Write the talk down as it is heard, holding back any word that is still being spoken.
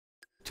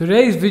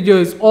Today's video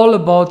is all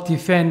about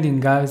defending,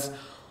 guys.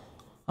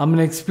 I'm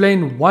gonna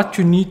explain what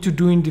you need to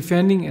do in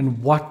defending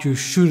and what you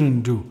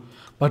shouldn't do.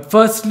 But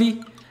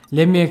firstly,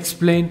 let me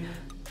explain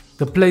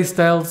the play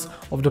styles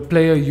of the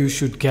player you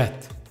should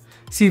get.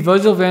 See,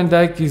 Virgil van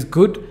Dijk is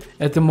good.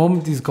 At the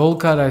moment, his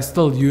gold card, I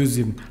still use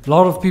him. A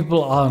lot of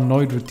people are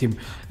annoyed with him.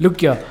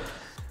 Look here.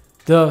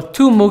 The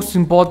two most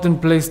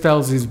important play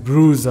styles is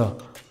Bruiser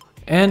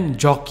and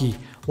Jockey.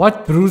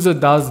 What Bruiser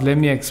does, let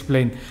me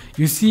explain.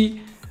 You see,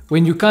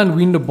 when you can't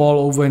win the ball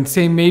over and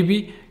say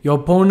maybe your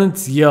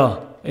opponent's here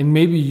and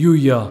maybe you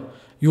here,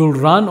 you'll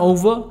run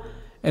over,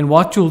 and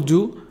what you'll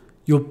do,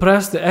 you'll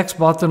press the X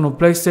button on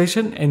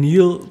PlayStation and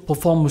he'll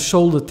perform a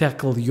shoulder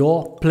tackle,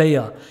 your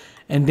player.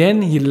 And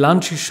then he'll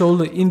launch his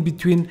shoulder in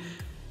between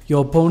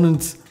your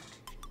opponent's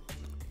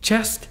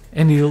chest,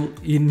 and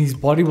his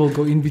body will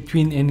go in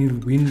between and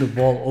he'll win the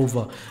ball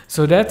over.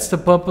 So that's the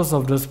purpose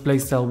of this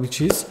playstyle,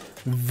 which is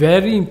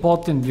very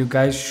important. You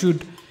guys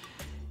should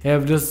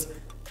have this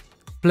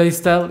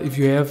playstyle if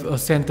you have a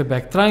center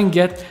back. Try and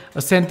get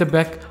a center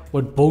back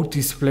with both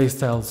these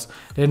playstyles.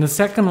 Then the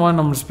second one,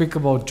 I'm going to speak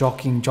about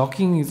jockeying.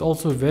 Jockeying is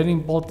also a very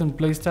important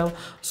playstyle,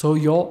 so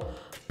your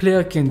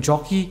player can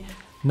jockey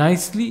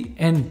nicely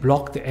and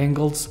block the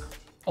angles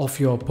of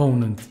your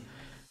opponent.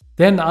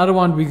 Then the other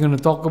one we're going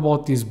to talk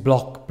about is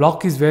block.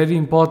 Block is very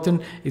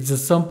important. It's a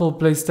simple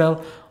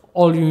playstyle.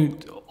 All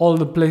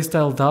the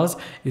playstyle does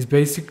is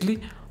basically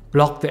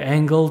block the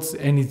angles,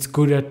 and it's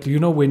good at, you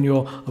know, when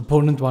your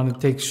opponent want to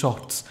take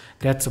shots.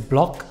 That's a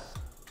block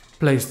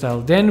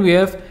playstyle. Then we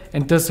have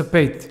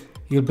anticipate.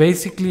 You'll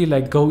basically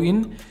like go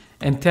in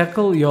and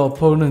tackle your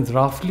opponent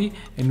roughly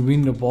and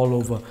win the ball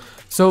over.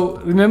 So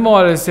remember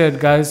what I said,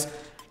 guys.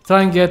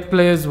 Try and get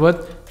players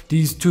with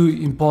these two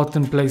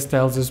important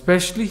playstyles,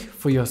 especially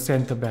for your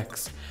center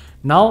backs.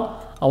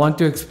 Now I want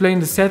to explain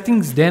the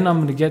settings, then I'm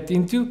going to get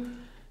into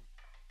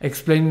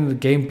explaining the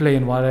gameplay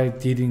and what I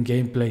did in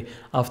gameplay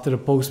after the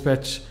post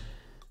patch,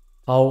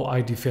 how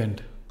I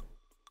defend.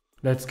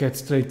 Let's get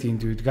straight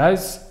into it,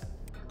 guys.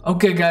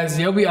 Okay guys,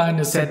 here we are in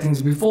the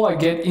settings. Before I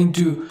get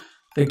into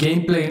the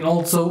gameplay and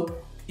also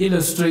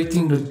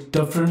illustrating the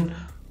different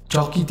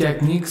jockey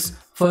techniques,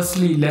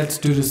 firstly, let's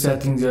do the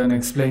settings and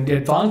explain the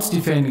advanced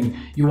defending.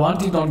 You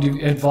want it on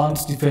the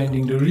advanced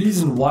defending. The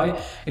reason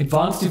why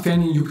advanced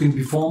defending, you can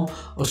perform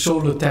a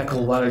shoulder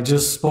tackle, what I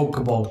just spoke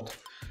about.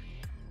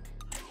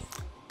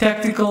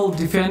 Tactical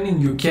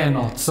defending, you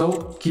cannot,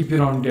 so keep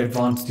it on the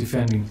advanced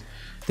defending.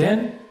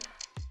 Then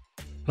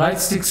right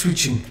stick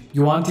switching,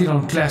 you want it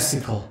on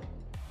classical.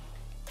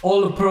 All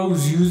the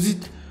pros use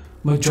it.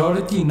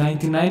 Majority,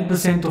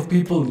 99% of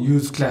people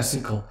use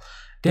classical.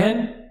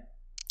 Then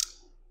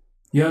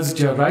here's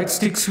your right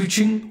stick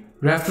switching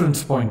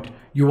reference point.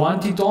 You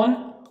want it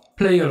on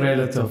player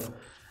relative.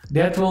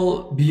 That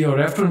will be your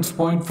reference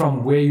point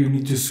from where you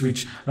need to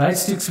switch. Right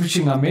stick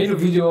switching, I made a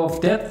video of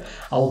that.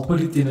 I'll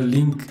put it in a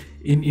link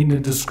in the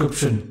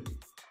description.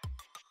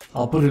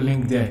 I'll put a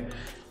link there.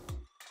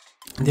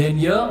 Then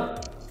here,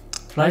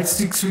 right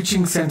stick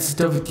switching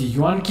sensitivity.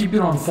 You want to keep it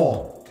on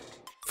 4.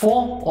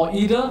 4 or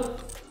either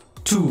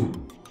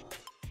 2.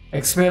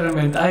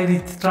 Experiment. I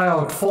did try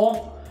out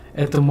 4.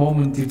 At the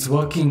moment it's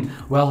working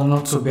well,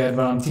 not so bad,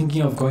 but I'm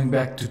thinking of going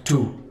back to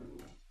 2.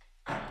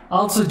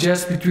 I'll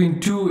suggest between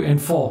 2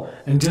 and 4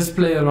 and just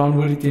play around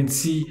with it and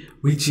see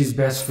which is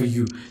best for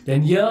you.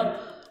 Then here,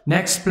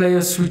 next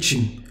player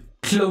switching,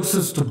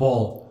 closest to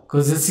ball,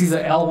 because this is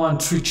a L1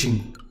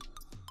 switching.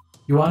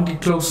 You want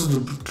it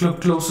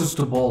closest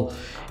to ball.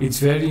 It's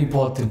very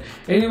important.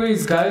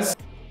 Anyways guys,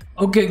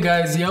 okay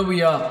guys, here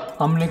we are.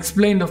 I'm gonna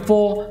explain the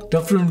 4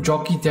 different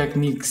jockey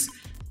techniques,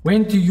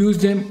 when to use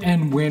them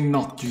and when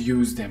not to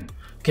use them.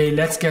 Okay,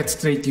 let's get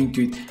straight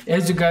into it.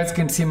 As you guys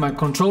can see, my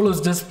controller's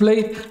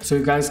displayed, so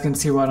you guys can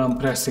see what I'm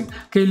pressing.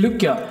 Okay,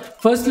 look here.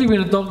 Firstly, we're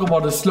gonna talk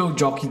about the slow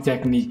jockey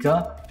technique.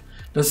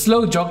 The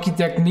slow jockey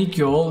technique,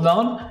 you hold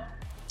down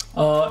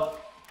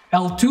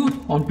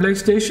L2 on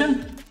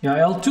PlayStation. Yeah,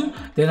 L2.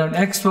 Then on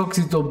Xbox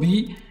it will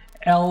be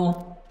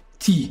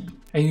LT.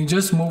 And you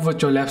just move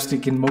with your left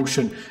stick in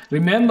motion.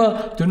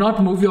 Remember, do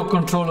not move your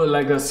controller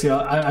like this here.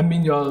 I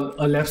mean your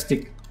left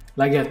stick.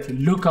 Like that.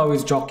 Look how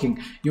it's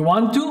jockeying. You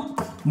want to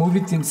move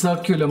it in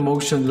circular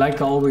motion, like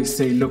I always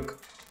say.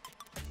 Look.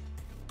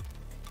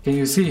 Can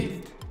you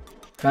see?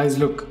 Guys,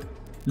 look.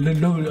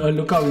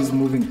 Look how he's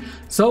moving.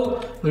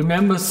 So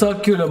remember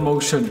circular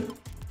motion.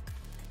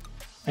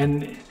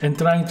 And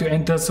trying to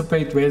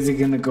anticipate where's he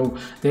gonna go.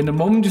 Then the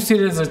moment you see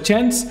there's a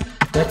chance,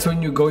 that's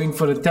when you go in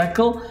for the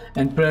tackle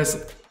and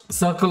press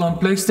circle on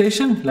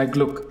PlayStation. Like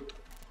look.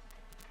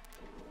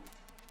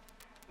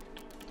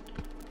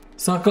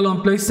 Circle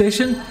on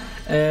PlayStation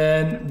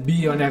and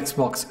B on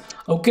Xbox.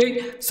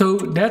 Okay, so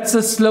that's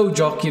a slow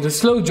jockey. The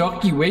slow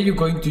jockey, where you're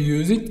going to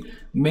use it,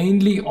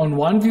 mainly on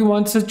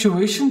 1v1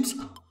 situations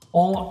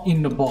or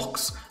in the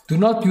box. Do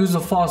not use a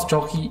fast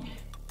jockey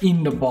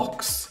in the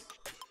box.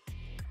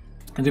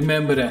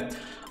 Remember that.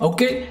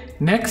 Okay,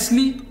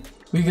 nextly,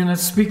 we're gonna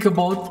speak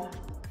about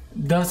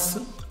this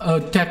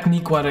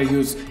technique what I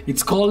use.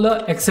 It's called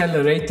the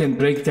accelerate and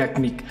brake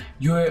technique.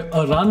 You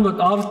run with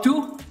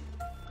R2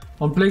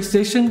 on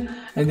PlayStation,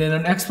 and then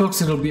on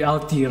Xbox it'll be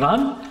LT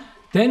run.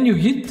 Then you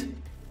hit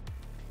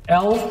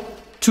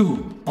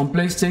L2 on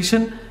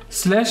PlayStation /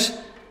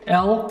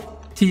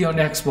 LT on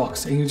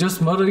Xbox, and you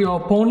just mirror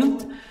your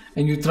opponent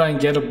and you try and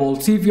get a ball.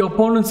 See, if your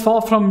opponent's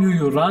far from you,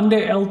 you run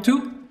there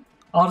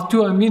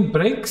R2 I mean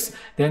brakes,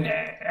 then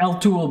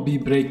L2 will be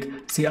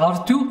brake. See,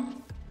 R2,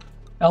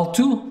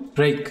 L2,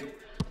 brake.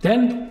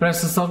 Then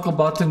press the circle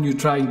button, you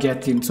try and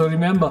get in. So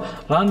remember,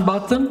 run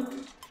button,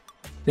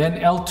 then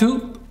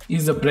L2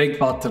 is a brake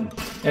button.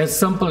 As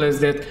simple as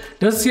that.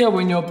 This here,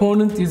 when your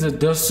opponent is a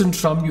distance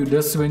from you,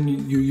 this is when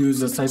you use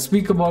this. I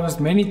speak about this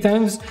many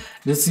times.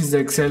 This is the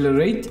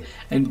accelerate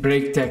and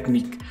brake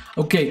technique.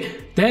 Okay,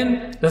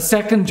 then the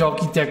second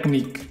jockey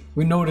technique.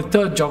 We know the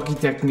third jockey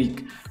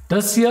technique.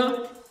 This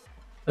here,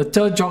 the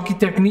third jockey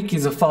technique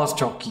is a fast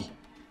jockey.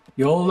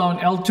 You hold down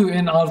L2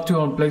 and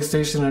R2 on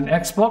PlayStation and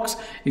Xbox.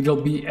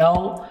 It'll be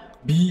L,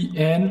 B,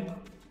 N,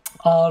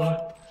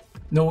 R,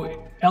 no,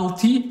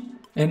 LT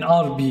and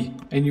RB,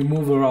 and you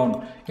move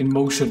around in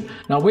motion.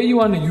 Now where you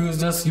want to use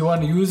this, you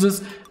want to use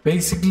this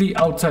basically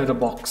outside the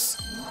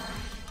box.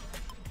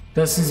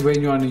 This is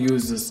when you want to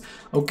use this.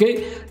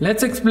 Okay,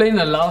 let's explain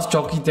the last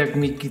jockey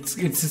technique.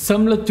 It's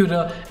similar to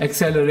the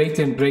accelerate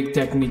and brake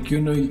technique.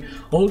 You know, you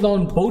hold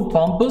down both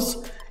bumpers,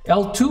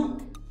 L2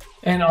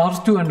 and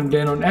R2, and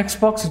then on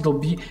Xbox it will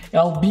be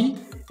LB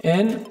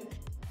and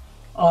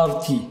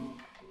RT.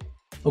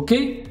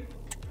 Okay,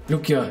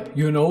 look here,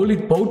 you hold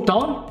it both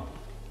down,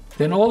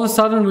 then all of a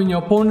sudden when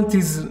your opponent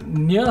is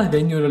near,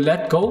 then you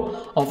let go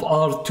of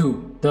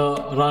R2, the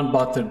run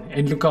button,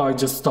 and look how I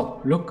just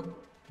stopped. Look,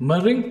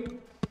 mirroring,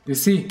 you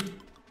see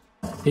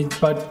it.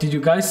 But did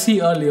you guys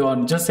see earlier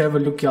on? Just have a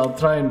look here. I'll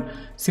try and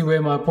see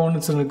where my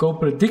opponent's gonna go,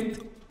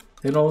 predict,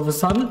 then all of a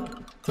sudden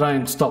try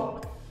and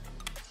stop.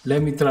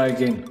 Let me try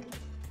again.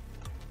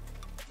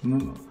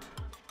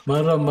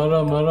 Mirror,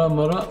 mirror, mirror,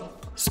 mirror,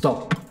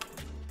 stop.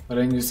 But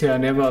then you see I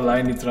never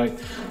align it right.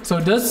 So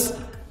this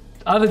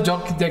other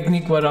jockey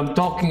technique what I'm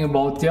talking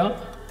about here,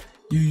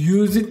 you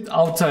use it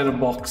outside the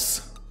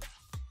box.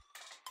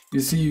 You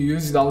see, you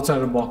use it outside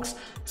the box.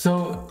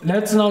 So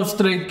let's now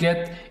straight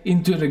get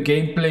into the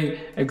gameplay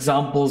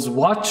examples.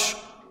 Watch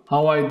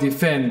how I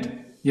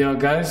defend here,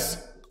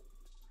 guys.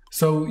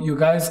 So you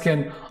guys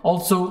can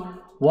also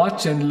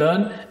watch and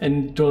learn,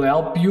 and it will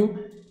help you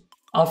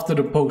after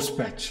the post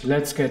patch.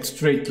 Let's get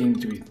straight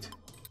into it.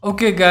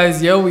 Okay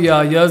guys, here we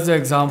are. Here's the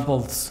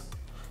examples.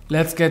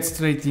 Let's get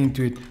straight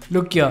into it.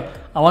 Look here,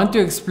 I want to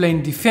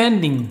explain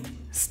defending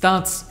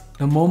starts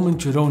the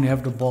moment you don't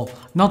have the ball,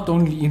 not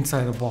only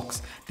inside the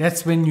box.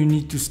 That's when you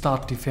need to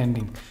start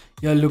defending.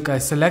 Here look, I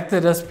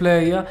selected this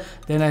player here,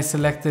 then I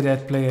selected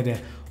that player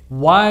there.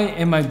 Why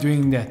am I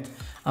doing that?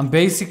 I'm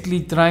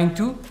basically trying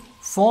to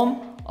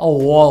form a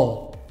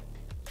wall.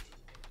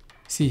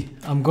 See,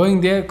 I'm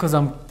going there because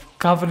I'm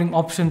covering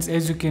options.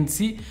 As you can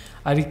see,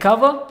 I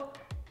recover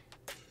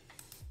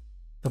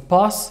the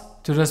pass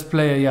to this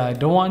player here. I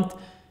don't want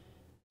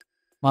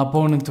my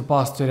opponent to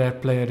pass to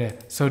that player there.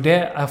 So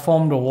there I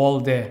formed a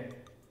wall there.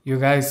 You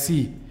guys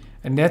see.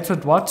 And that's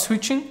what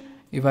switching.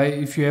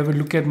 If you ever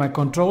look at my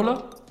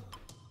controller,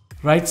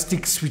 right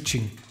stick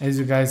switching, as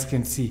you guys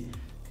can see.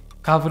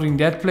 Covering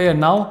that player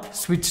now,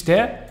 switch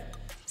there.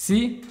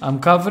 See, I'm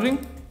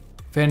covering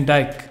Van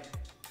Dijk,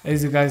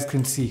 as you guys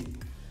can see.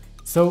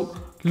 So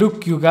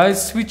look, you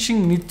guys,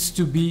 switching needs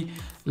to be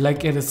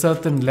like at a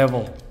certain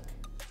level.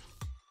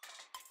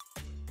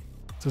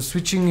 So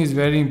switching is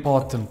very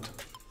important.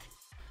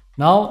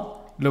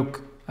 Now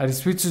look, I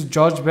switched to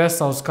George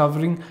Best. I was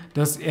covering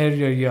this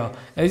area here.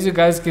 As you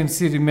guys can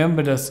see,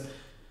 remember this,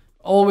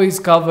 always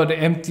cover the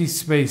empty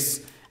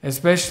space,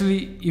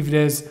 especially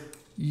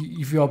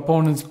if your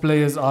opponent's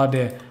players are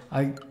there.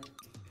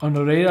 On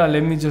the radar,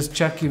 let me just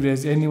check if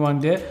there's anyone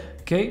there.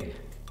 Okay,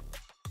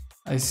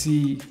 I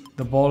see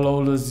the ball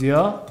holders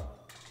here.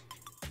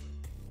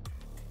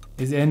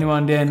 Is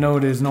anyone there? No,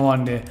 there's no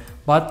one there.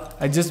 But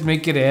I just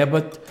make it a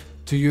habit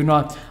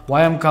to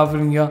why I'm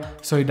covering here,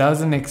 so it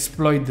doesn't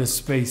exploit the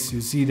space.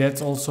 You see,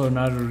 that's also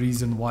another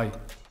reason why.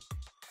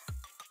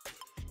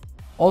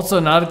 Also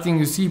another thing,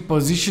 you see,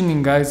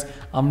 positioning, guys.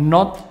 I'm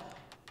not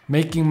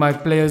making my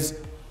players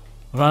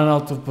run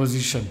out of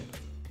position.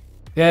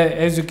 There,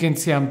 as you can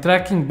see, I'm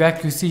tracking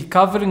back. You see,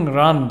 covering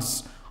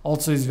runs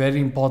also is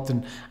very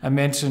important. I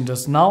mentioned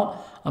this.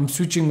 Now I'm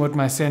switching with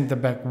my center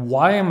back.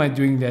 Why am I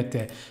doing that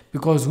there?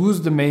 Because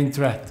who's the main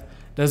threat?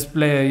 This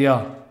player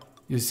here,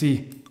 you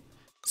see.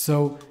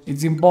 So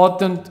it's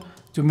important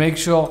to make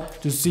sure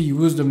to see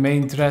who's the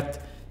main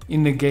threat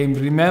in the game.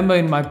 Remember,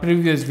 in my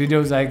previous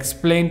videos I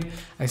explained,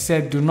 I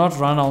said do not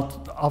run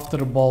out after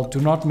the ball,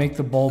 do not make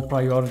the ball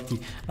priority.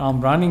 Now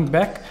I'm running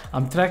back,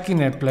 I'm tracking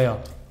that player.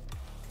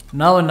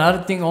 Now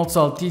another thing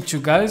also I'll teach you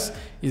guys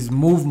is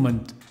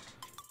movement.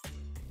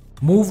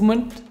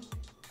 Movement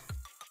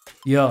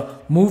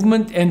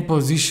and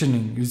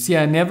positioning. You see,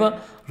 I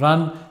never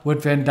run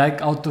with Van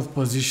Dijk out of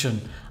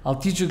position. I'll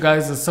teach you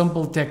guys a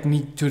simple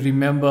technique to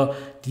remember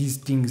these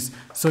things.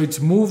 So it's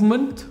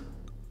movement,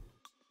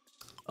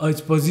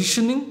 it's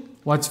positioning.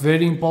 What's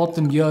very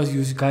important here is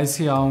you guys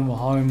see how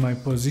am I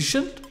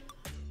positioned?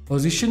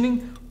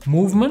 Positioning,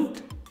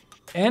 movement,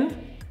 and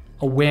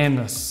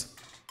awareness.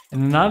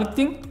 And another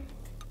thing,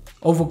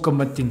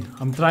 overcommitting.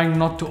 I'm trying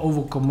not to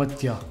overcommit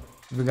here,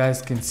 if you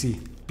guys can see.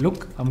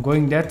 Look, I'm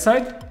going that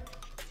side.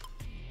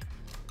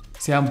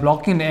 See, I'm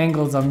blocking the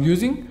angles. I'm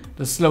using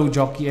the slow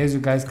jockey, as you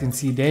guys can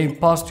see. They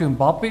pass to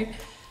Mbappe.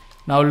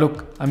 Now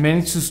look, I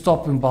managed to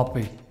stop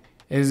Mbappe,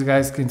 as you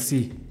guys can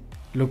see.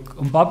 Look,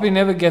 Mbappe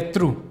never get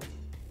through.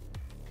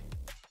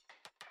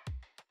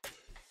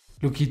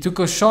 Look, he took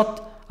a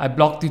shot. I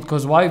blocked it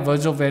because why?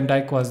 Virgil van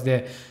Dijk was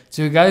there.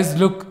 So you guys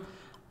look,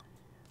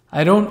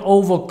 I don't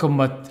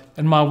overcommit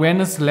and my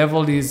awareness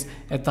level is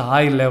at the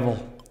high level.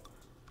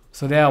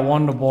 So there I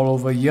won the ball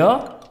over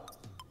here.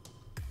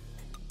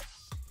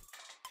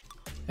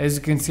 As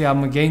you can see,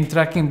 I'm again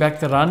tracking back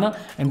the runner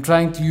and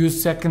trying to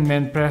use second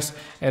man press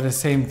at the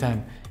same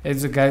time.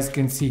 As you guys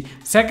can see,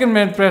 second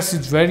man press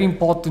is very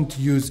important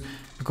to use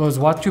because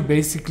what you're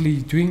basically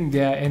doing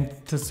there,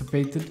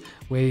 anticipated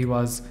where he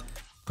was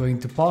going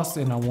to pass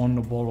and I won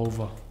the ball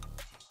over.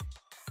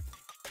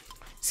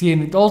 See,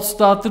 and it all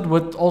started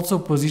with also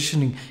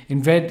positioning. If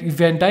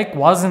Van Dijk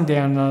wasn't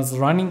there and I was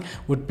running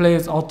with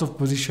players out of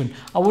position,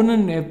 I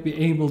wouldn't have been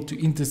able to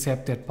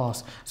intercept that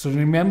pass. So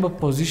remember,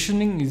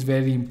 positioning is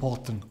very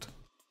important.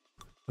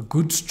 A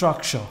good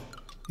structure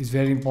is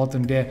very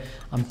important there.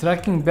 I'm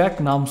tracking back,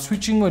 now I'm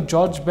switching with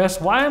George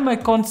Best. Why am I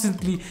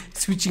constantly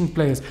switching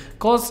players?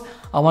 Because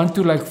I want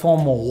to like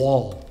form a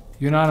wall.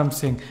 You know what I'm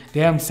saying?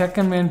 There I'm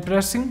second man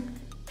pressing.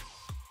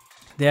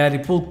 There I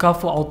pull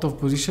Kafu out of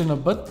position a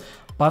bit,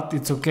 but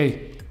it's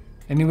okay.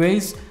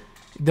 Anyways,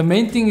 the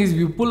main thing is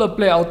you pull a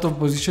player out of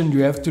position,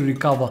 you have to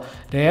recover.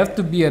 There have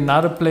to be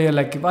another player,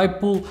 like if I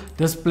pull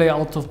this player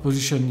out of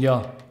position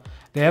here,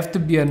 there have to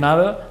be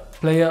another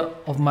player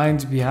of mine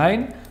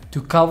behind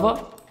to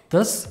cover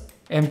this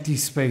empty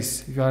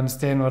space, if you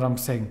understand what I'm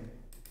saying.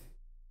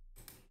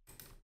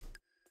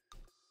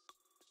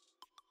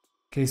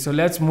 Okay, so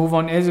let's move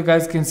on. As you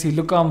guys can see,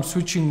 look how I'm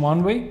switching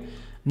one way.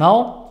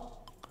 Now,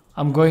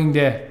 I'm going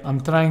there.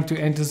 I'm trying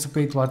to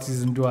anticipate what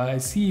he's going to do. I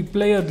see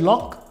player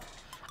lock.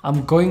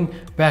 I'm going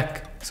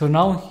back. So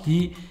now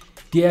he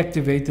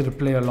deactivated a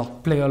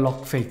player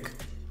lock fake.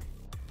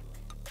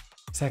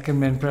 Second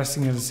man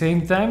pressing at the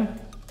same time.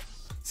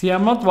 See,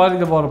 I'm not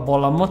worried about the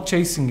ball. I'm not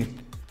chasing it.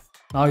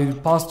 Now he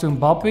passed to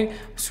Mbappe,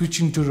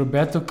 switching to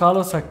Roberto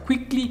Carlos. I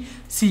quickly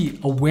see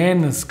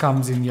awareness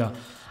comes in here.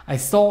 I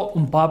saw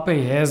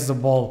Mbappe has the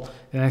ball.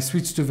 Then I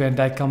switched to Van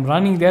Dijk. I'm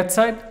running that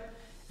side.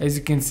 As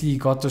you can see, he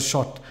got a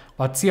shot.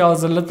 But see, I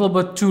was a little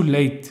bit too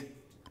late.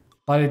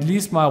 But at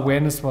least my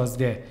awareness was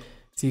there.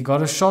 See, he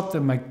got a shot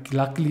and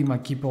luckily my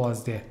keeper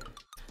was there.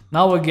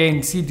 Now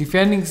again, see,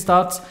 defending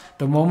starts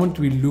the moment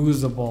we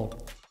lose the ball.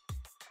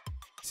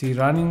 See,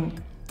 running,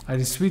 I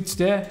just switched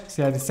there.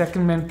 See, I had the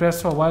second man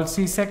press for a while.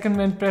 See, second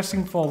man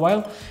pressing for a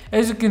while.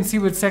 As you can see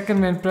with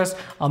second man press,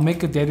 I'll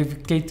make a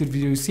dedicated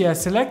video. You see, I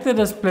selected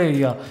this player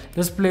here.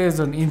 This player is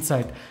on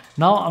inside.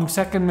 Now I'm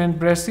second man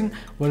pressing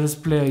with this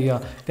player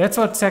here. That's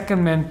what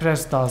second man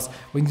press does.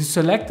 When you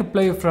select the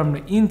player from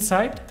the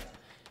inside,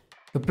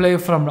 the player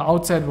from the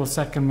outside will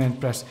second man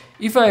press.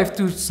 If I have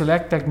to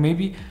select like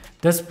maybe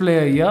this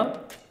player here,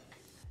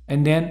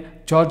 and then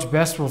George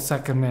Best will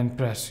second man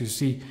press, you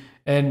see.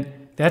 And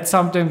that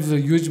sometimes is a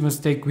huge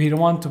mistake. We don't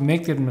want to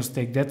make that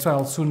mistake. That's why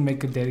I'll soon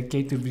make a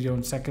dedicated video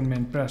on second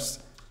man press.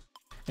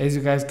 As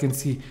you guys can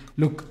see,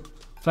 look,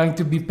 trying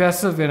to be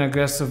passive and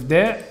aggressive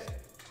there.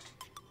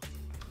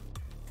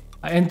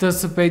 I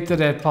anticipated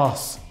that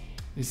pass.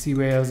 You see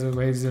where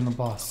he's in the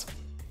pass.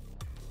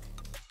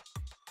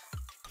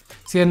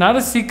 See,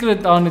 another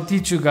secret I want to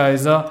teach you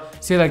guys.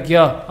 See, like,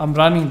 yeah, I'm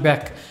running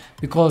back.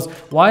 Because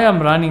why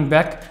I'm running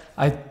back,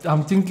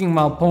 I'm thinking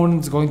my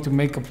opponent's going to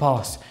make a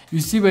pass. You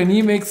see, when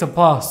he makes a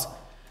pass,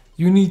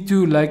 you need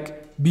to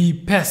like be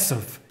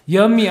passive.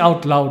 Hear me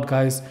out loud,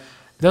 guys.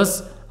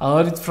 This, I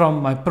heard it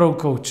from my pro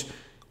coach.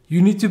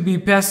 You need to be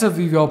passive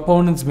if your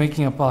opponent's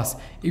making a pass.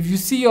 If you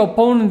see your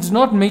opponent's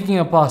not making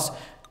a pass,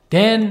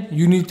 then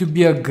you need to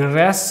be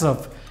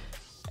aggressive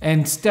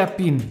and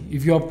step in.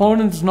 If your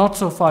opponent's not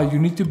so far, you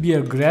need to be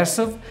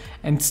aggressive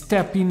and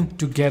step in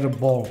to get a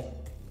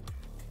ball.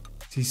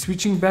 See,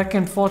 switching back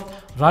and forth,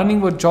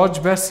 running with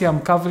George Best. See, I'm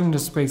covering the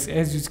space.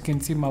 As you can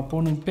see, my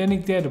opponent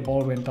panicked there, the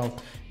ball went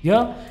out.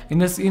 Yeah, in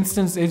this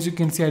instance, as you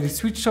can see, I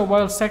switched a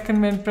while,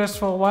 second man press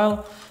for a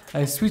while.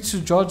 I switched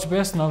to George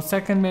Best, now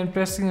second man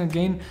pressing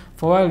again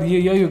for a while.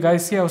 Here you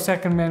guys see how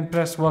second man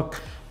press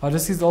work. But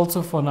this is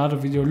also for another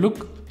video.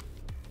 Look,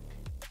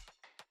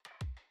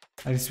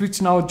 I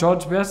switch now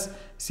George Best.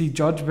 See,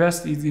 George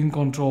Best is in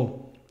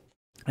control.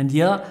 And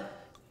here,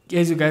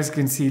 as you guys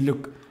can see,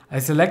 look, I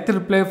selected a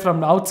player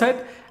from the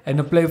outside and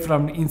a player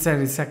from the inside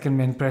is second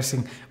man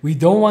pressing. We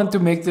don't want to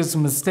make this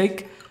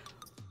mistake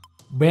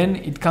when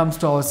it comes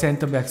to our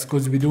center backs,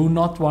 because we do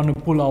not want to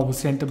pull our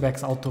center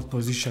backs out of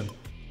position.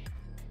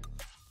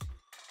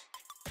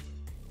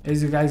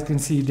 As you guys can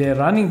see, they're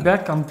running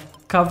back. I'm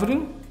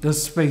covering the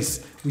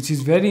space, which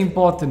is very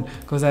important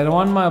because I don't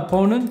want my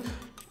opponent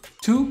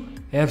to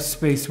have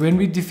space. When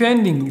we're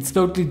defending, it's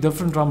totally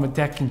different from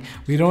attacking.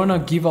 We don't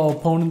want to give our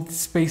opponent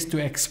space to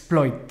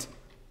exploit.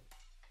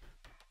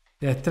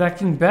 They're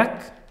tracking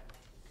back,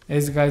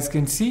 as you guys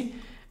can see,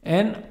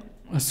 and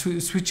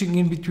switching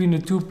in between the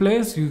two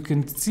players. You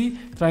can see,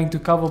 trying to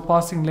cover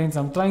passing lanes.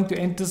 I'm trying to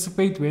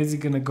anticipate where's he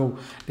gonna go.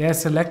 They have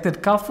selected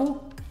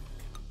Kafu.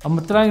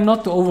 I'm trying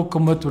not to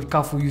overcommit with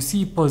Kafu. You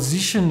see,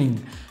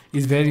 positioning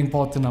is very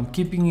important. I'm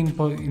keeping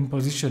in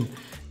position.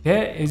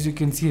 There, as you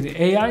can see,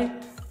 the AI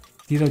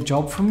did a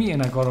job for me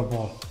and I got a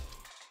ball.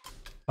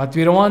 But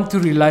we don't want to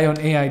rely on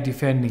AI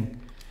defending.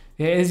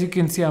 There, as you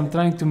can see, I'm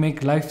trying to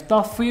make life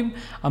tough for him.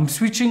 I'm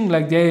switching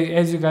like there,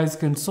 as you guys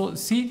can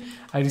see.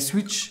 I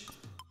switch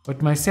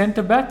with my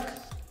center back.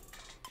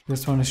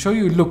 Just want to show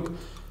you, look,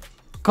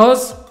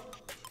 because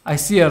I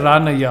see a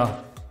runner here.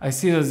 I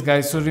see this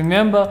guy. So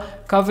remember,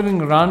 covering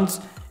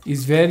runs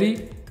is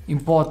very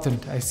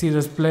important. I see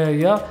this player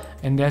here,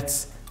 and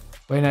that's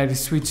when I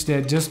switch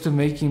there, just to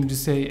make him to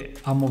say,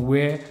 I'm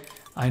aware,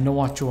 I know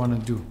what you want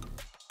to do.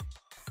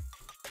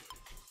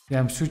 Yeah,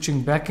 I'm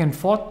switching back and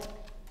forth,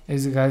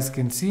 as you guys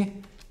can see.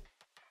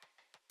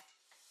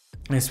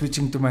 I'm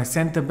switching to my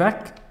center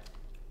back.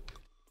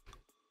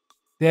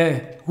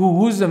 There,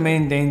 who's the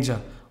main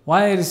danger?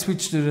 Why I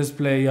switch to this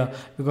player here?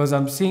 Because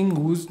I'm seeing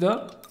who's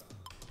the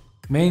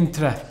main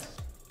threat.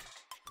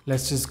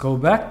 Let's just go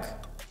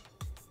back.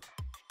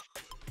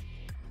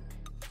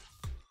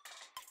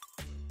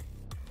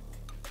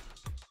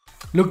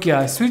 Look here,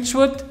 I switched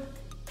with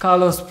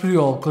Carlos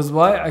Puyol, because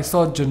why? I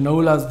saw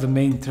Ginola as the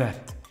main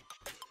threat.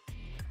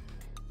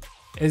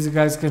 As you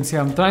guys can see,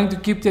 I'm trying to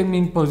keep them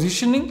in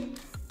positioning.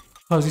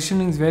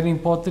 Positioning is very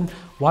important.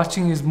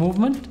 Watching his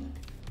movement.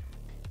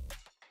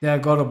 There, I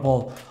got a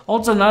ball.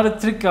 Also, another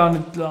trick on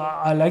it,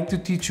 I like to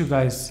teach you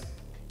guys.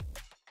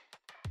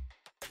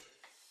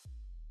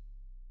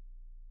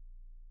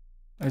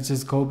 Let's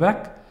just go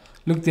back.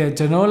 Look there,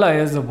 Ginola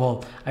has the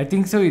ball. I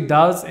think so he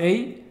does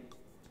a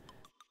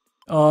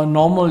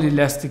normal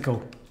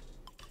elastico.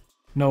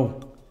 No,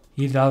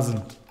 he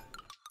doesn't.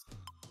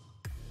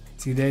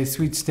 See, they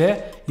switched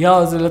there. Yeah, I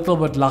was a little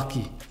bit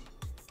lucky.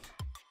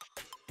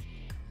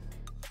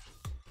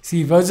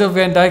 See, Virgil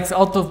van Dijk's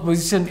out of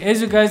position.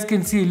 As you guys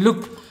can see,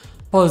 look,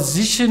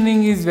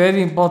 positioning is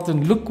very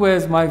important. Look,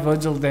 where's my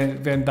Virgil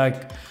van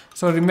Dijk.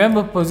 So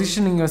remember,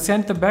 positioning your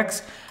center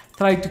backs.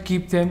 Try to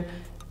keep them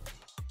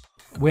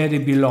where they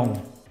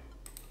belong.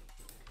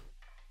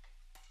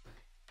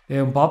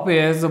 There, Mbappe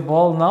has the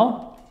ball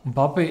now.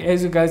 Mbappe,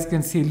 as you guys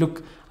can see,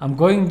 look, I'm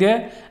going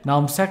there. Now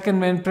I'm second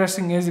man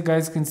pressing, as you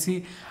guys can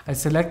see. I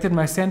selected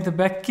my center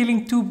back,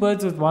 killing two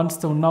birds with one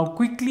stone. Now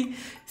quickly,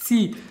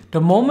 see, the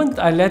moment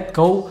I let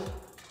go,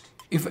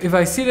 if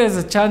I see there's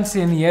a chance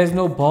and he has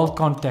no ball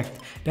contact,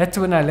 that's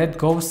when I let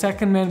go,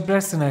 second man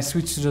press, and I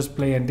switch to this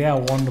play, and there I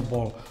won the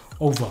ball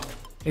over,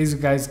 as you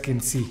guys can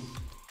see.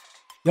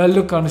 Yeah,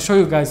 look, I'm gonna show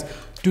you guys.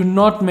 Do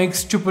not make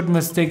stupid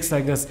mistakes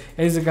like this.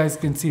 As you guys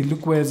can see,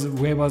 look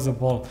where was the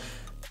ball.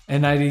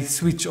 And I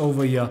switch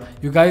over here.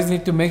 You guys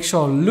need to make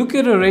sure, look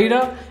at the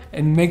radar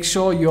and make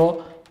sure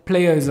your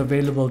player is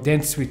available,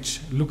 then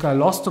switch. Look, I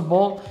lost the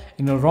ball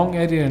in the wrong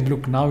area, and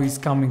look, now he's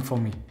coming for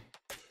me.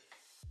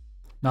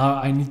 Now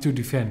I need to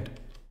defend.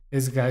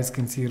 As you guys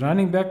can see,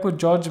 running back with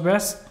George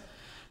Best,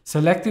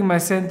 selecting my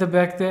center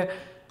back there,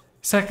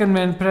 second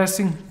man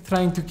pressing,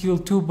 trying to kill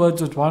two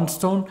birds with one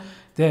stone.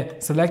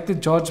 There,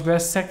 selected George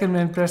Best, second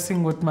man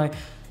pressing with my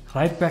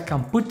right back.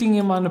 I'm putting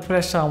him under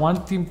pressure. I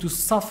want him to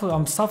suffer.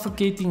 I'm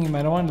suffocating him.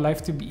 I don't want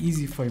life to be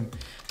easy for him.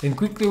 Then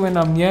quickly, when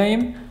I'm near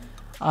him,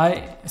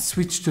 I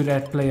switch to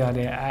that player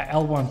there. I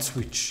L1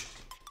 switch.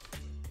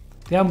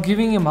 There, I'm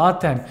giving him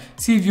hard time.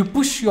 See, if you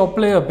push your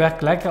player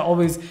back, like I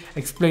always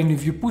explain,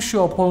 if you push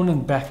your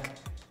opponent back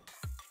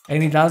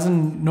and he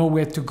doesn't know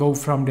where to go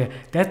from there,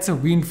 that's a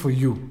win for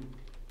you.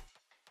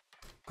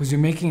 Because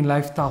you're making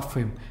life tough for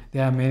him.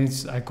 There, I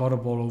managed, I got a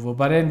ball over.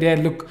 But then there,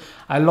 look,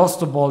 I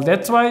lost the ball.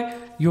 That's why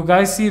you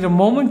guys see, the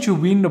moment you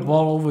win the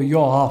ball over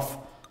your half,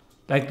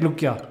 like, look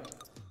here.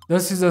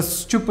 This is a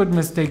stupid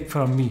mistake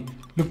from me.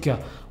 Look here.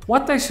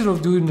 What I should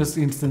have done in this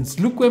instance,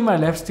 look where my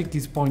left stick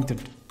is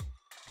pointed.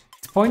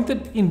 It's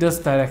pointed in this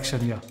direction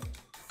here.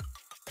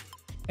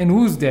 And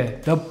who's there?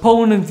 The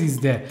opponent is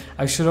there.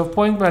 I should have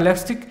pointed my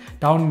left stick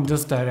down in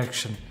this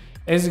direction.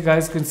 As you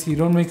guys can see,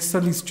 don't make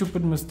silly,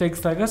 stupid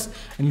mistakes like us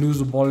and lose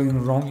the ball in the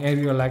wrong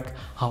area like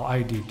how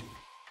I did.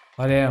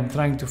 But I am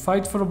trying to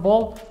fight for the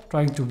ball,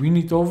 trying to win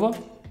it over.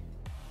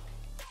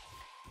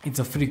 It's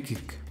a free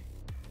kick.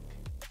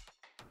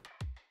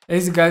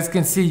 As you guys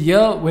can see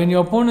here, when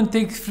your opponent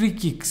takes free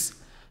kicks,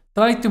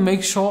 try to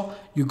make sure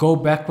you go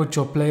back with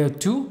your player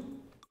to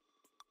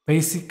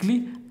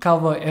basically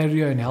cover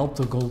area and help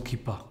the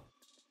goalkeeper.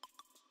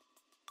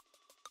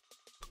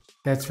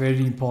 That's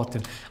very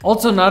important.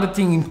 Also, another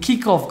thing in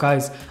kickoff,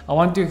 guys, I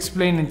want to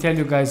explain and tell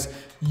you guys,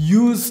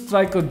 use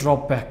striker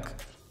drop back.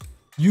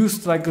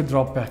 Use striker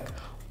drop back.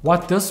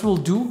 What this will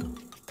do,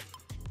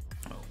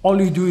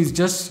 all you do is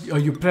just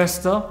you press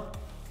the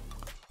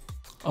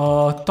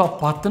top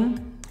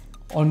button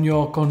on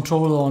your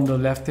controller on the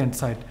left hand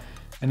side,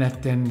 and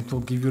then it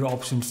will give you the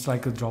option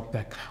striker drop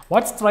back.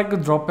 What striker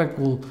drop back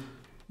will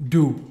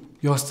do,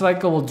 your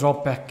striker will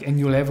drop back and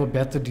you'll have a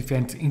better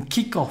defense. In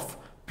kickoff,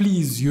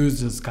 please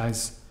use this,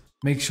 guys.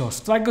 Make sure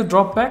striker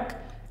drop back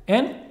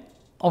and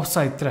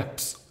offside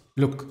traps.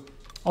 Look,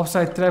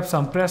 offside traps,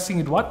 I'm pressing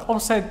it. What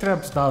offside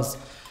traps does,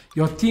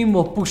 your team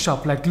will push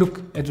up. Like, look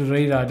at the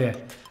radar there.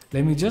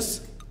 Let me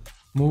just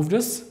move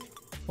this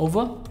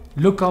over.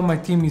 Look how my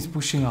team is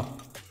pushing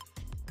up.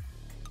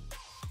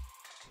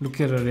 Look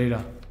at the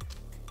radar.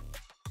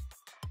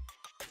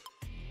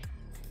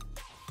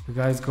 You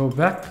guys go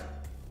back.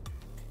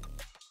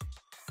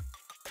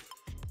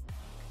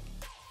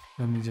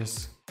 Let me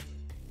just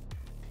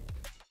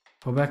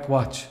go back.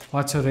 Watch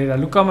the radar.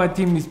 Look how my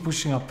team is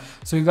pushing up.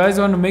 So you guys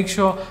want to make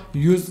sure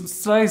you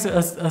use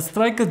a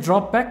striker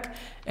drop back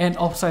and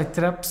offside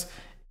traps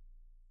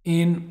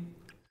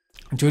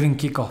during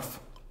kickoff.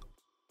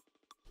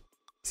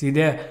 See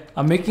there,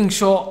 I'm making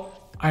sure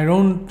I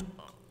don't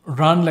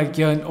run like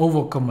here and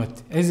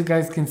overcommit. As you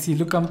guys can see,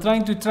 look, I'm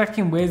trying to track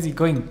him. Where is he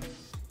going?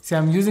 See,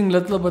 I'm using a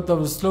little bit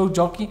of a slow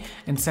jockey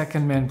and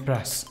second man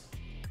press.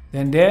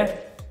 Then there,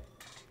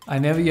 I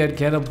never yet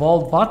get a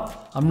ball,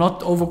 but I'm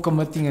not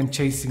overcommitting and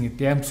chasing it.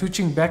 There, I'm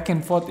switching back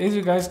and forth. As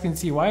you guys can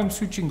see, why I'm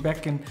switching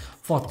back and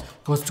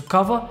forth was to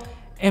cover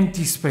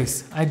empty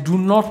space. I do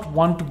not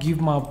want to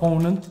give my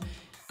opponent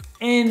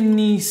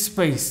any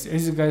space.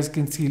 As you guys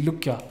can see,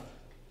 look here.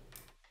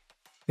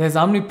 There's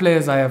how many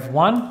players I have?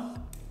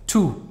 1,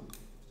 2.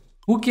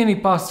 Who can he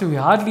pass to? He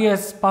hardly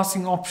has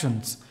passing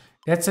options.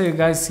 That's how you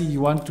guys see,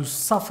 you want to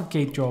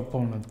suffocate your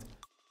opponent.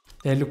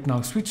 There, look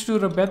now, switch to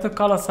the better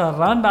color, so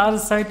run the other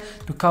side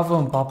to cover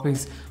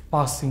Mbappe's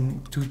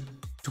passing,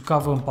 to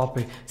cover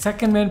Mbappe.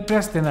 Second man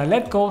press, then I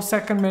let go.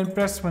 Second man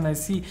press when I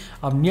see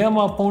I'm near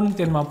my opponent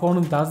and my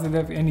opponent doesn't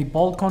have any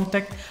ball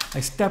contact. I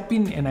step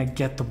in and I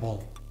get the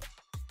ball.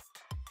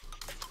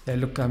 There,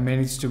 look, I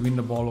managed to win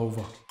the ball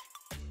over.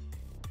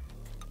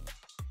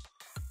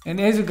 And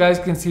as you guys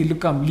can see,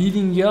 look, I'm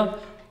leading here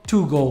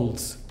 2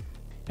 goals.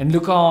 And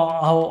look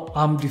how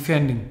I'm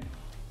defending.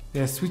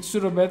 There, switch to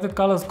the better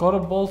colors, got a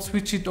ball,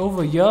 switch it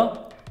over here.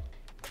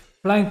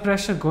 Applying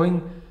pressure,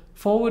 going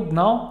forward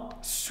now.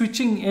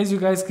 Switching, as you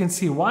guys can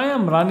see, why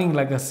I'm running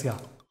like this here.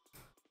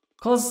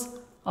 Because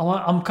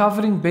I'm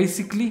covering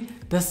basically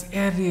this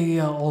area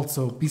here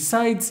also.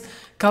 Besides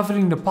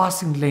covering the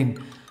passing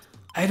lane,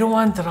 I don't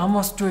want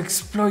Ramos to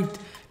exploit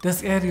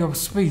this area of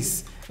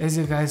space, as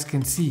you guys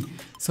can see.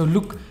 So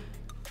look,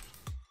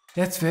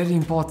 that's very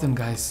important,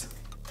 guys.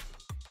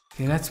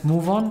 Okay, let's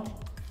move on.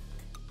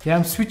 Yeah,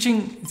 I'm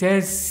switching.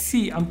 There,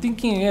 see, I'm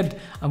thinking ahead.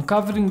 I'm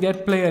covering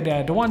that player there.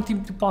 I don't want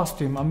him to pass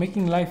to him. I'm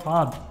making life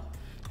hard.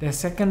 There's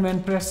second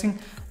man pressing.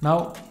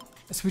 Now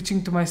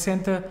switching to my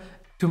center,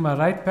 to my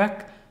right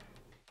back.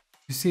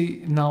 You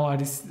see, now I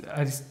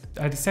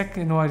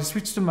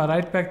switch to my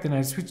right back, then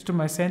I switch to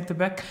my center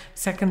back.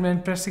 Second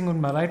man pressing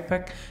on my right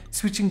back,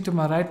 switching to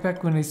my right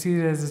back when I see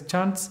there's a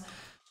chance.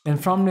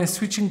 And from there,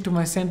 switching to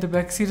my center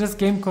back. See, this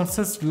game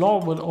consists of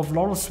a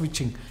lot of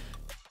switching.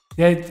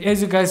 Yeah,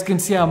 as you guys can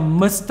see, I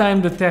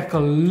mistimed the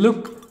tackle.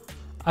 Look,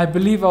 I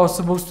believe I was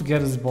supposed to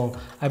get his ball.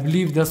 I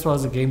believe this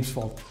was the game's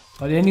fault.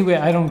 But anyway,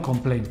 I don't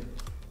complain.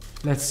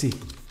 Let's see.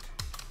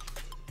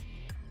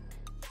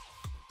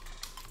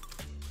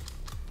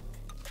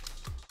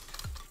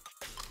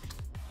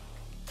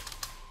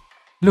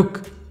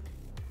 Look,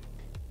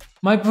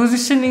 my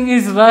positioning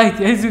is right.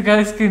 As you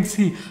guys can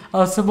see, I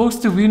was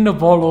supposed to win the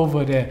ball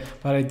over there,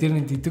 but I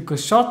didn't. He took a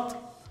shot.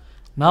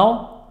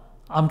 Now,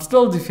 I'm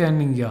still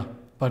defending here.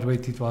 But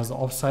wait, it was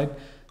offside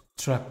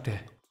trap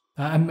there.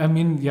 I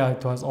mean, yeah,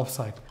 it was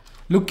offside.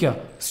 Look here,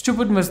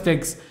 stupid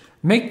mistakes.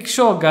 Make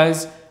sure,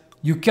 guys,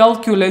 you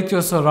calculate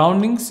your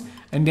surroundings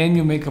and then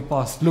you make a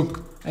pass.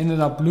 Look, I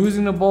ended up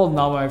losing the ball.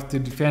 Now I have to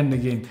defend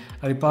again.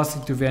 I pass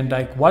it to Van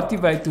Dijk. What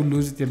if I had to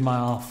lose it in my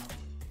half?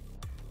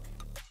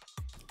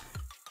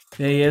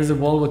 There he has the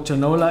ball with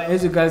Chanola.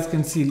 As you guys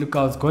can see, look,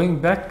 I was going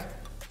back.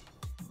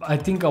 I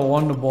think I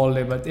won the ball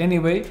there. But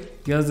anyway,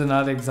 here's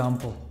another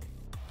example.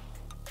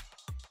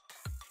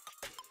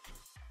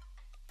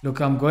 Look,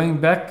 I'm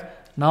going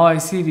back. Now I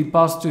see the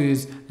pass to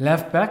his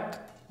left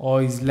back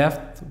or his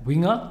left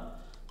winger.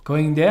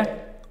 Going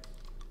there.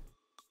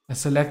 I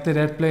selected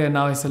that player.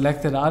 Now I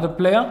selected the other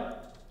player.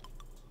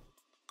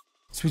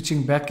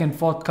 Switching back and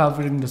forth,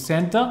 covering the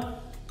center.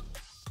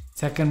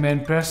 Second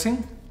man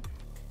pressing.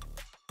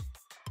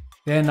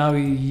 There, now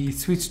he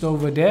switched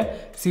over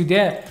there. See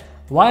there.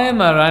 Why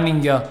am I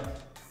running here?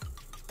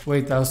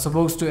 Wait, I was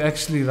supposed to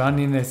actually run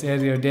in this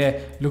area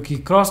there. Look, he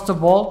crossed the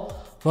ball.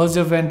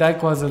 Virgil van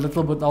Dijk was a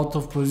little bit out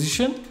of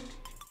position.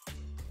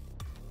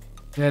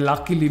 Yeah,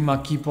 luckily my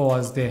keeper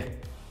was there.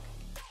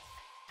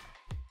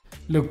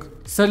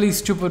 Look, silly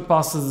stupid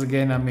passes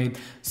again I made.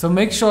 So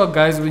make sure,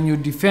 guys, when you're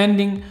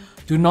defending,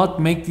 do not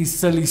make these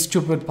silly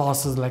stupid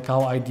passes like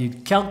how I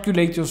did.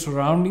 Calculate your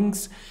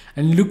surroundings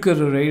and look at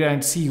the radar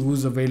and see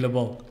who's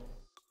available.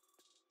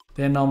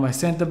 Then now my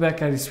center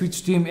back, I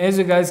switch to him. As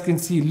you guys can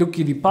see, look,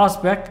 he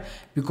passed back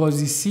because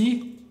you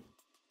see,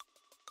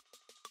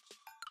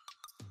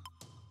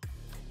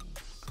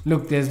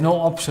 look, there's no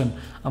option.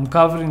 I'm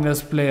covering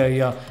this player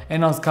here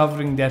and I was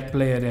covering that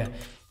player there.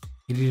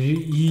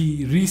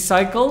 He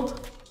recycled.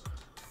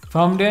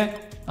 From there,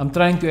 I'm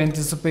trying to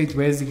anticipate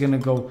where's he gonna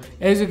go.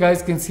 As you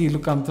guys can see,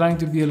 look, I'm trying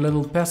to be a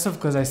little passive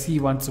because I see he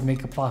wants to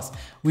make a pass,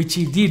 which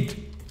he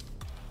did.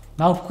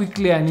 Now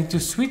quickly I need to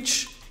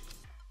switch.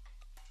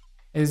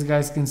 As you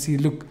guys can see,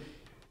 look,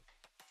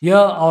 here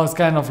I was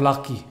kind of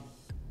lucky.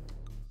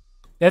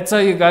 That's how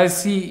you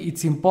guys see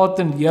it's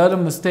important. Here the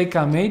mistake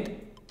I made.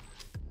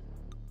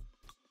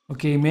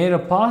 Okay, made a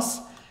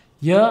pass.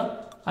 Here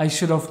I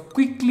should have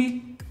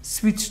quickly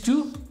switched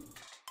to.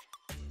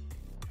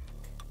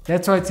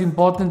 That's why it's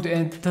important to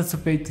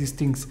anticipate these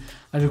things.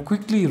 I will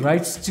quickly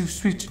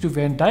switch to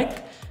Van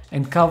Dijk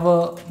and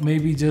cover,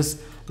 maybe just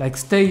like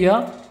stay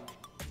here,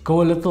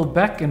 go a little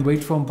back and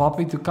wait for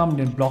EMPHTY to come,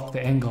 then block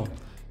the angle.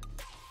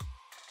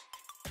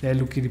 There,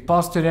 look, he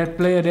passed to that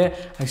player there.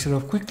 I should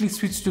have quickly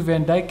switched to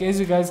Van Dijk. As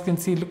you guys can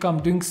see, look,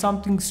 I'm doing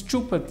something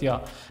stupid here.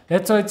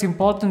 That's why it's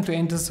important to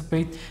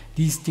anticipate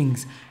these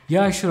things.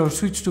 Yeah, I should have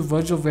switched to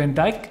Virgil van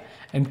Dijk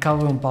and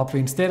cover EMPHTY.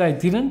 Instead, I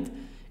didn't.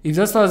 If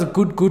this was a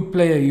good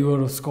player, he would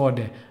have scored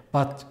there.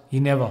 But he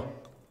never.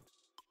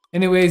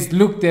 Anyways,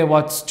 look there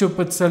what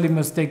stupid, silly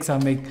mistakes I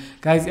make.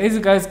 Guys, as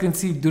you guys can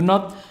see, do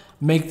not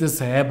make this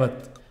a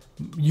habit.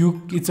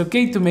 It's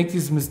okay to make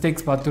these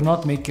mistakes, but do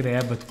not make it a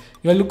habit.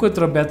 Yeah, look at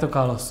Roberto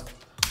Carlos.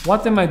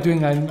 What am I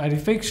doing? I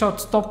fake shot,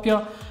 stop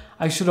here.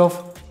 I should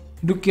have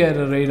looked at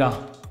the radar.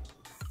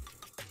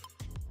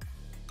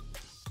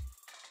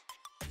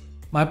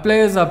 My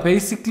players are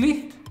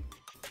basically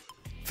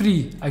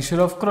free. I should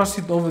have crossed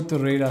it over to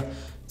radar.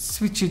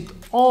 Switch it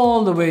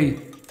all the way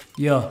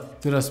here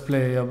to this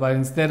player here. But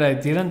instead I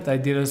didn't. I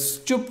did a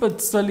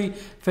stupid, silly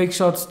fake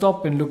shot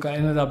stop, and look, I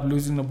ended up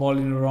losing the ball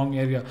in the wrong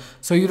area.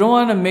 So you don't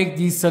want to make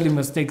these silly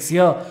mistakes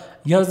here.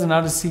 Here's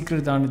another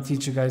secret I want to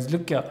teach you guys.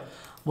 Look here.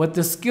 With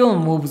the skill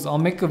moves, I'll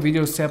make a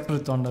video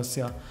separate on this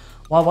here.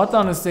 Well, what I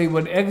want to say,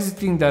 with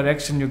exiting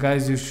direction, you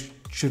guys, you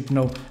should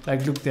know.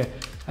 Like, look there.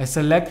 I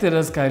selected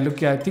this guy. Look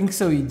here. I think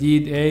so he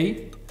did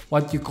a,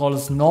 what you call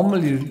as normal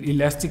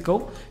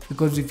elastico.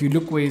 Because if you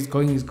look where he's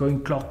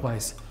going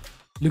clockwise.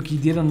 Look, he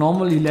did a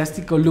normal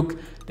elastico. Look,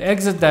 the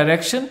exit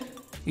direction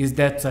is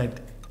that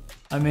side.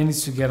 I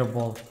managed to get a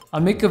ball.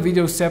 I'll make a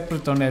video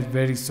separate on that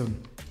very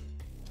soon.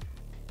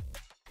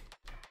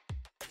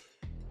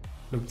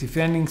 Look,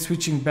 defending,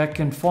 switching back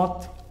and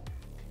forth.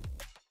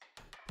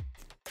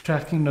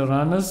 Tracking the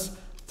runners.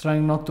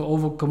 Trying not to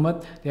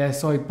overcommit. There, I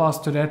saw he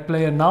passed to that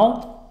player.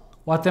 Now,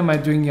 what am I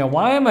doing here?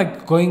 Why am I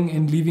going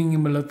and leaving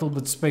him a little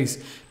bit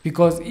space?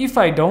 Because if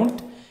I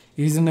don't,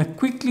 he's going to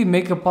quickly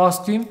make a pass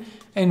to him.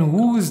 And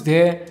who is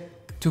there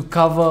to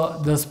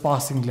cover this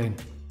passing lane?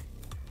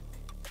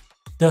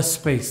 The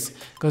space.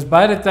 Because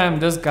by the time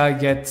this guy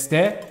gets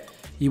there,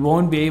 he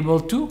won't be able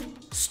to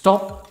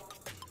stop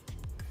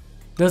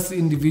this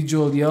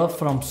individual here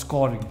from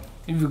scoring.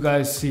 If you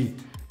guys see.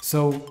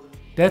 So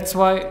that's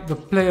why the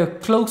player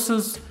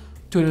closest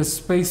to the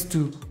space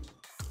to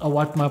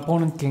what my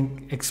opponent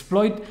can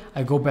exploit,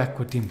 I go back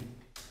with him.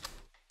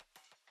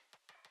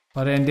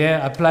 But then there,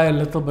 I apply a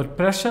little bit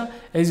pressure.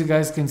 As you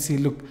guys can see,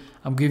 look,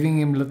 I'm giving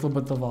him a little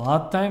bit of a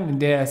hard time. And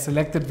there I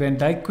selected Van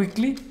Dijk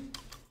quickly.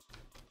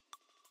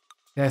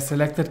 There I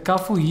selected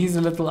Cafu. He's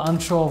a little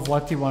unsure of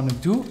what he want to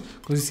do.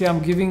 Because you see,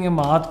 I'm giving him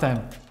a hard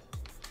time.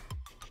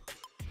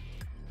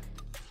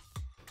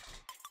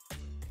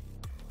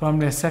 From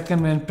the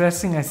second man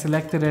pressing, I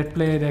selected that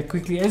player there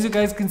quickly. As you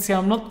guys can see,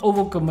 I'm not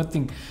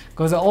overcommitting.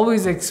 Because I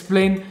always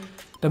explain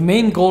the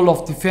main goal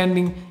of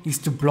defending is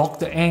to block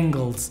the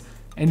angles.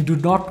 And do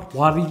not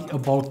worry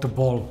about the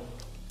ball.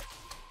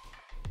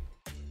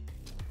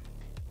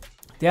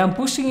 There, I'm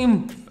pushing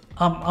him.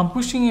 I'm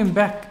pushing him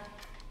back.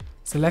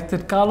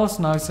 Selected Carlos.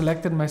 Now I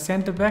selected my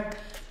center back.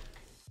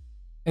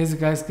 As you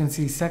guys can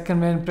see,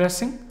 second man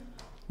pressing.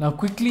 Now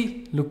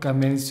quickly, look, I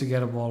managed to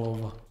get a ball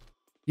over.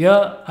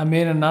 Here, I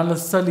made another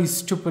silly,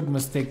 stupid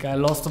mistake. I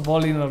lost the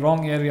ball in the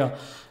wrong area.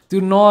 Do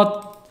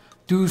not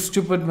do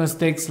stupid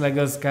mistakes like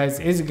us, guys.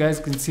 As you guys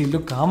can see,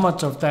 look how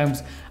much of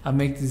times I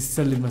make these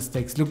silly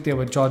mistakes. Look there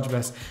with George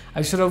Best.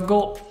 I should have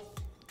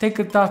take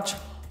a touch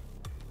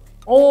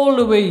all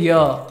the way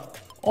here,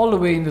 all the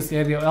way in this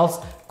area, else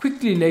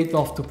quickly laid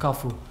off to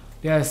Cafu.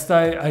 There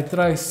I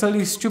try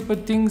silly,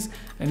 stupid things,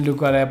 and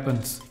look what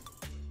happens.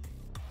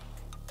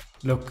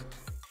 Look,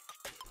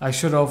 I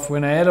should have,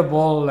 when I had a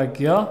ball like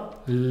here,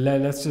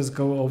 let's just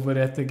go over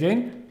that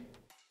again.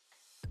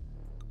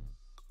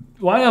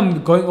 Why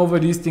I'm going over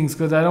these things?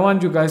 Because I don't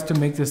want you guys to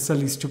make the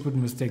silly, stupid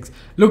mistakes.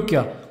 Look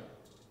here.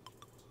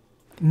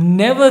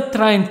 Never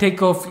try and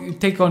take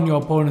on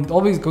your opponent.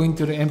 Always go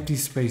into the empty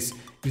space.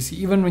 You see,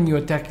 even when you're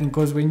attacking.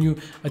 Because when you're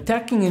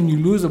attacking and you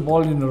lose a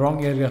ball in the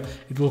wrong area,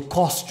 it will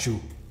cost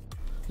you.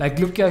 Like,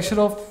 look here. I should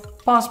have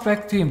passed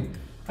back to him.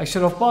 I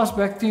should have passed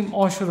back to him,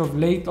 or should have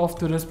laid off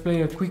to this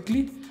player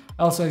quickly.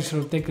 Also, I should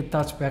have taken a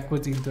touch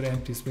backwards into the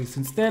empty space.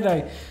 Instead,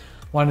 I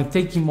want to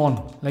take him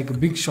on like a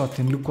big shot,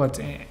 and look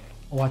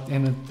what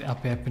ended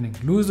up happening.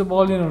 Lose the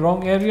ball in the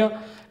wrong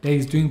area. There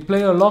he's doing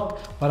player lock,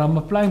 but I'm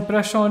applying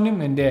pressure on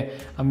him, and there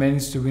I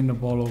managed to win the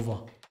ball over.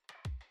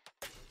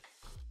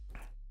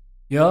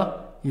 Here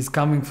he's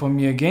coming for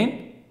me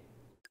again.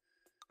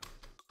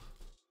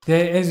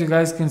 There, as you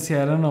guys can see,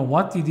 I don't know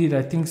what he did.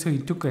 I think so he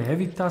took a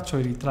heavy touch, or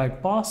he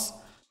tried pass.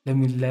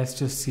 Let's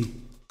just see.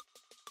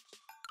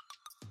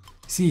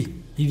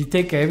 See, he did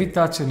take a heavy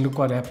touch, and look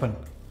what happened.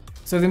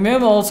 So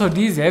remember also,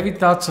 these heavy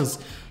touches,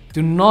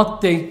 do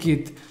not take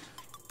it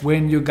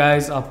when you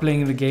guys are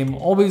playing the game.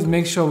 Always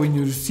make sure when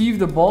you receive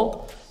the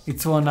ball,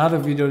 it's for another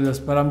video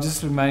list, but I'm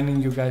just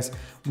reminding you guys,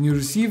 when you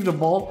receive the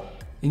ball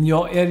in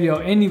your area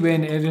or anywhere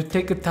in the area,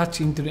 take a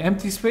touch into the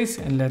empty space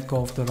and let go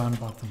of the run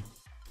button.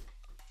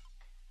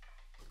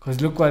 Because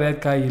look what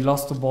that guy, he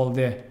lost the ball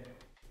there.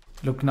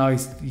 Look, now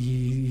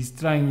he's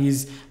trying,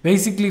 he's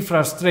basically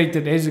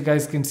frustrated. As you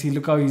guys can see,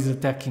 look how he's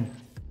attacking.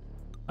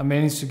 I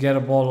managed to get a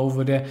ball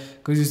over there,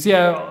 because you see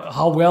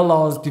how well I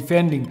was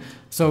defending.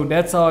 So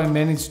that's how I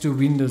managed to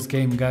win this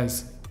game,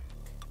 guys.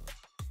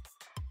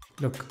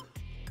 Look,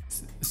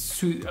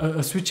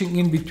 switching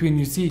in between.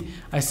 You see,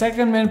 I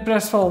second man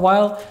press for a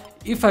while.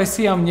 If I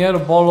see I'm near the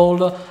ball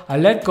holder, I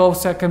let go of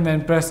second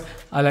man press.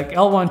 I like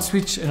L1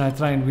 switch, and I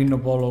try and win the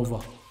ball over.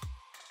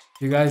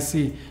 You guys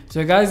see.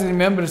 So guys,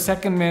 remember the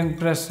second man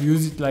press,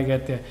 use it like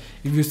that there.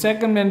 If you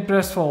second man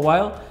press for a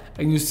while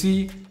and you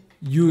see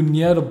you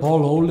near the ball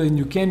holder and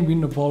you can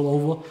win the ball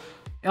over,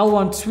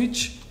 L1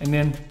 switch and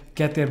then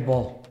get that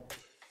ball.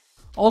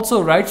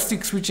 Also, right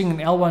stick switching and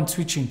L1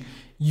 switching,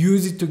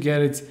 use it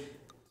together.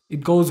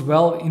 It goes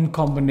well in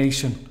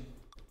combination.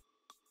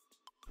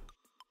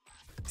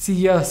 See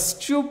here,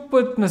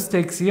 stupid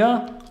mistakes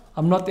here.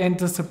 I'm not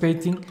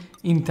anticipating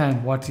in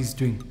time what he's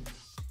doing.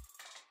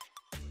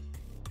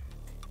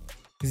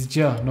 Is it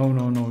here? No,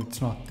 it's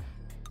not.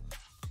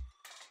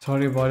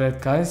 Sorry about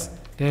that, guys.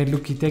 There,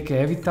 look, he take a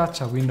heavy touch,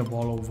 I win the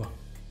ball over.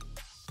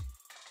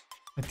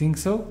 I think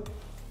so.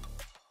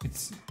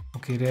 It's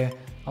okay there.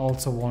 I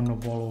also won the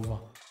ball over.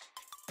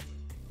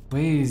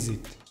 Where is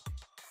it?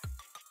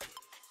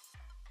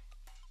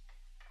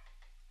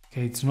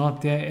 Okay, it's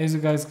not there. As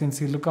you guys can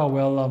see, look how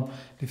well I'm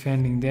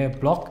defending there.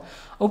 Block.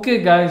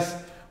 Okay, guys,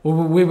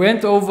 we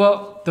went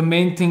over the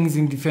main things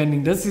in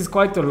defending. This is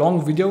quite a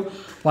long video,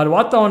 but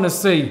what I want to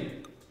say,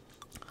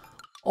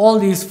 all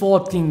these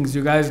 4 things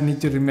you guys need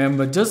to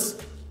remember.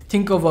 Just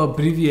think of an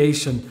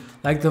abbreviation.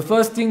 Like the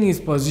first thing is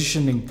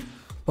positioning.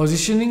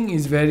 Positioning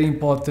is very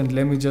important.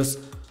 Let me just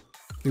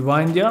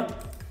rewind here.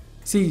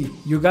 See,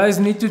 you guys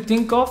need to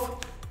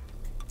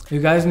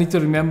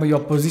remember your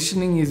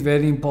positioning is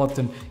very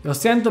important. Your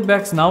center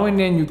backs, now and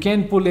then you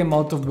can pull them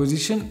out of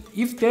position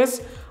if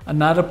there's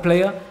another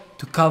player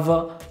to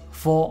cover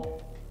for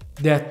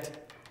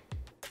that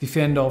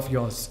defender of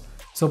yours.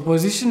 So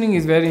positioning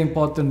is very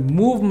important.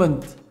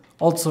 Movement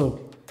also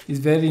is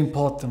very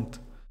important.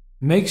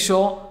 Make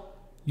sure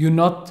you're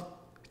not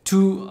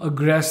too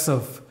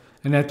aggressive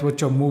and that's what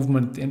your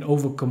movement and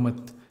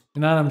overcommit.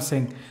 You know what I'm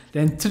saying?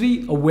 Then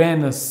 3,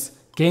 awareness.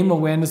 Game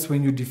awareness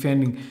when you're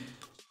defending.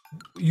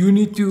 You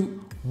need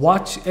to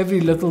watch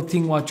every little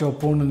thing what your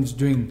opponent's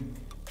doing.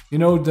 You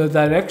know, the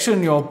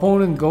direction your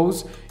opponent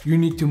goes, you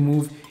need to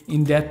move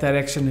in that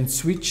direction and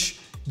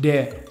switch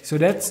there. So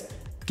that's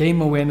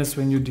game awareness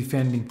when you're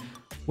defending.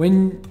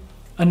 When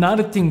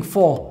another thing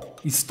 4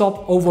 is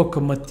stop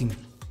overcommitting.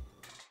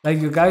 Like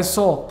you guys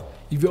saw,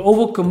 if you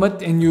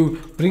overcommit and you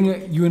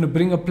wanna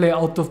bring a player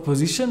out of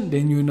position,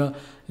 then you wanna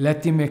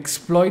let him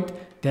exploit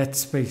that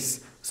space.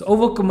 So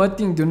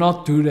overcommitting, do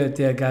not do that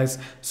there, guys.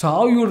 So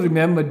how you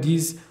remember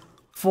these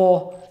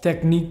 4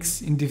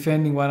 techniques in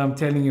defending what I'm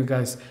telling you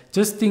guys?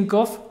 Just think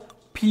of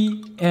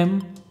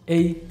PMAS.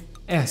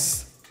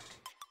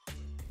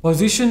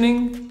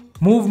 Positioning,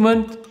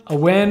 movement,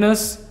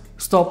 awareness,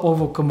 stop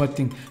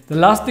overcommitting. The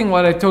last thing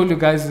what I told you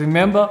guys,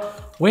 remember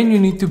when you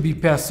need to be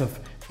passive.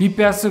 Be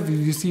passive if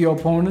you see your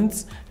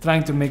opponents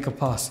trying to make a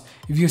pass.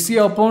 If you see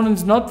your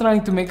opponents not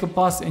trying to make a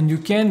pass and you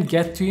can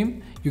get to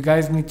him, you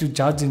guys need to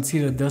judge and see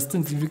the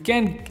distance. If you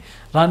can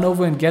run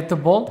over and get the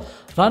ball,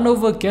 run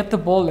over, get the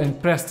ball and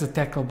press the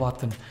tackle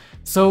button.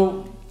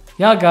 So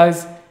yeah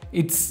guys,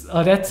 it's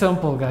that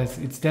simple guys.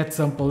 It's that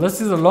simple.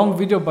 This is a long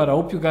video, but I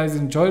hope you guys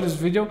enjoyed this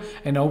video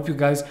and I hope you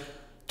guys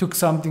took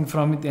something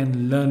from it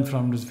and learned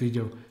from this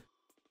video.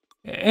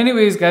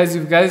 Anyways guys,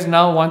 if you guys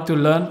now want to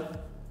learn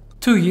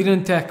 2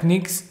 hidden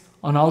techniques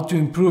on how to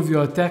improve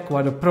your attack,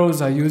 what the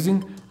pros are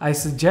using, I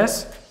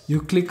suggest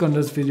you click on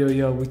this video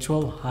here, which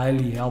will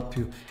highly help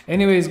you.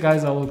 Anyways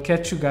guys, I will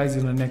catch you guys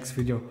in the next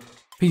video.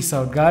 Peace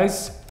out guys.